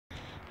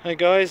Hey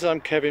guys,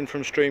 I'm Kevin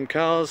from Stream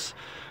Cars.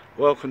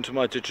 Welcome to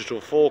my digital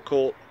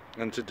forecourt,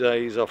 and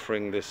today's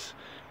offering this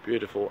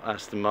beautiful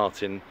Aston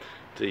Martin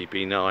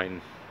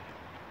DB9.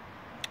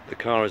 The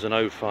car is an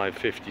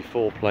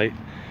 0554 plate.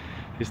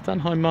 It's done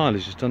high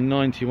mileage, it's done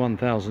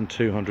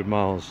 91,200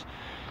 miles,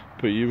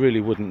 but you really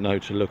wouldn't know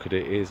to look at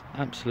it. It is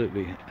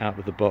absolutely out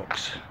of the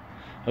box.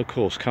 Of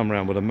course, come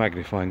around with a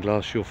magnifying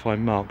glass, you'll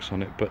find marks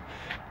on it, but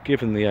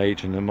given the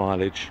age and the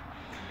mileage,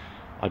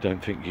 I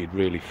don't think you'd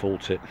really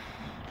fault it.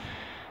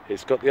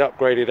 It's got the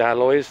upgraded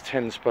alloys,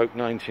 10-spoke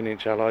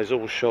 19-inch alloys,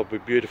 all shod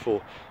with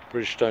beautiful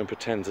Bridgestone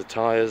Potenza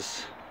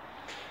tyres.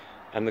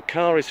 And the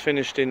car is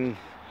finished in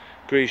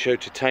Grigio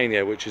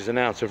Titania, which is an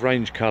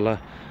out-of-range colour,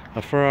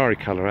 a Ferrari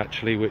colour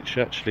actually, which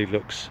actually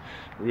looks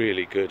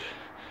really good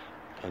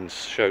and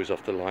shows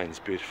off the lines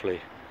beautifully.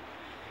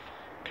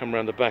 Come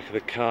around the back of the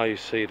car, you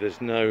see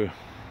there's no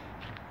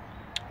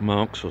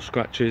marks or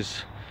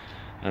scratches,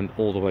 and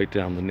all the way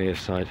down the near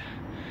side,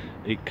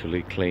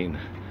 equally clean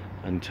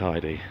and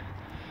tidy.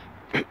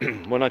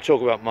 When I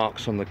talk about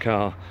marks on the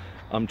car,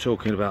 I'm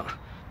talking about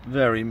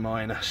very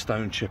minor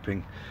stone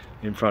chipping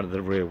in front of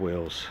the rear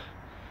wheels.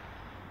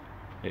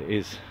 It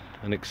is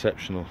an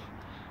exceptional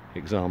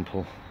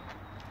example.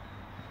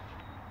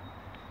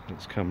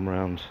 Let's come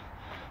round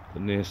the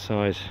near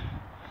side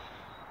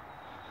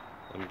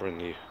and bring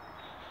you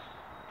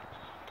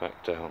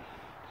back down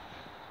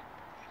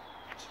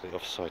to the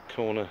offside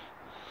corner,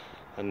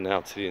 and now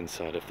to the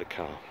inside of the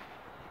car.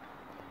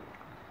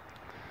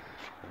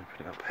 Open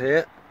it up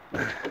here.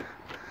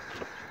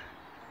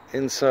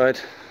 Inside,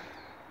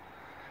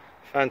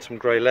 phantom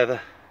grey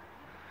leather,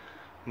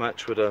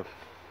 matched with a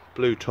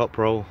blue top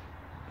roll.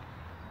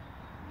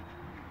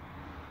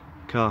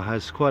 Car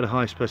has quite a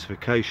high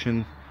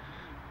specification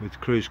with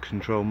cruise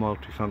control,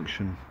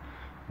 multifunction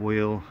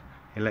wheel,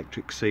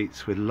 electric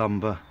seats with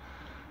lumbar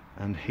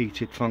and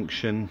heated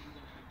function,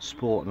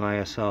 sport and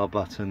ASR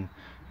button.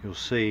 You'll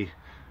see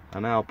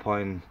an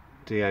Alpine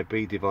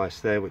DAB device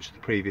there, which the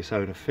previous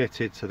owner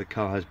fitted, so the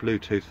car has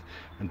Bluetooth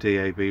and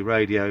DAB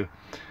radio,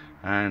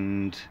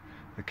 and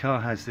the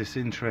car has this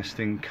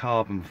interesting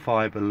carbon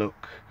fibre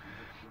look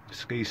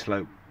ski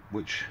slope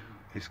which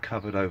is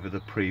covered over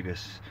the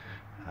previous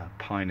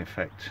pine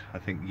effect, I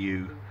think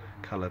U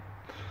colour,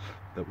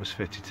 that was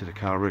fitted to the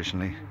car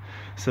originally.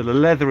 So the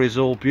leather is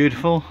all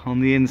beautiful on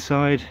the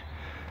inside,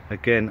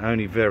 again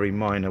only very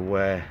minor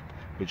wear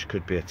which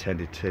could be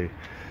attended to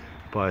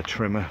by a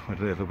trimmer with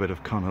a little bit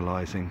of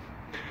conolizing.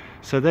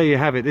 So there you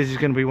have it. This is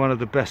going to be one of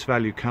the best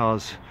value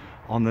cars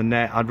on the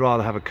net. I'd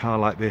rather have a car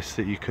like this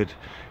that you could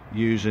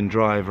use and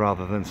drive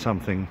rather than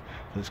something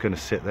that's going to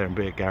sit there and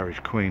be a garage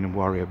queen and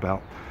worry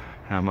about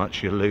how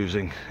much you're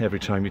losing every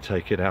time you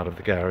take it out of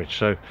the garage.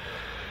 So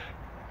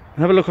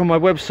have a look on my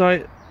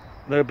website.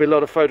 There'll be a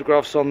lot of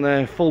photographs on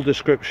there, full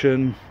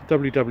description,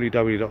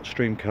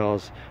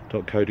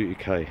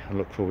 www.streamcars.co.uk. I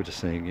look forward to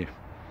seeing you.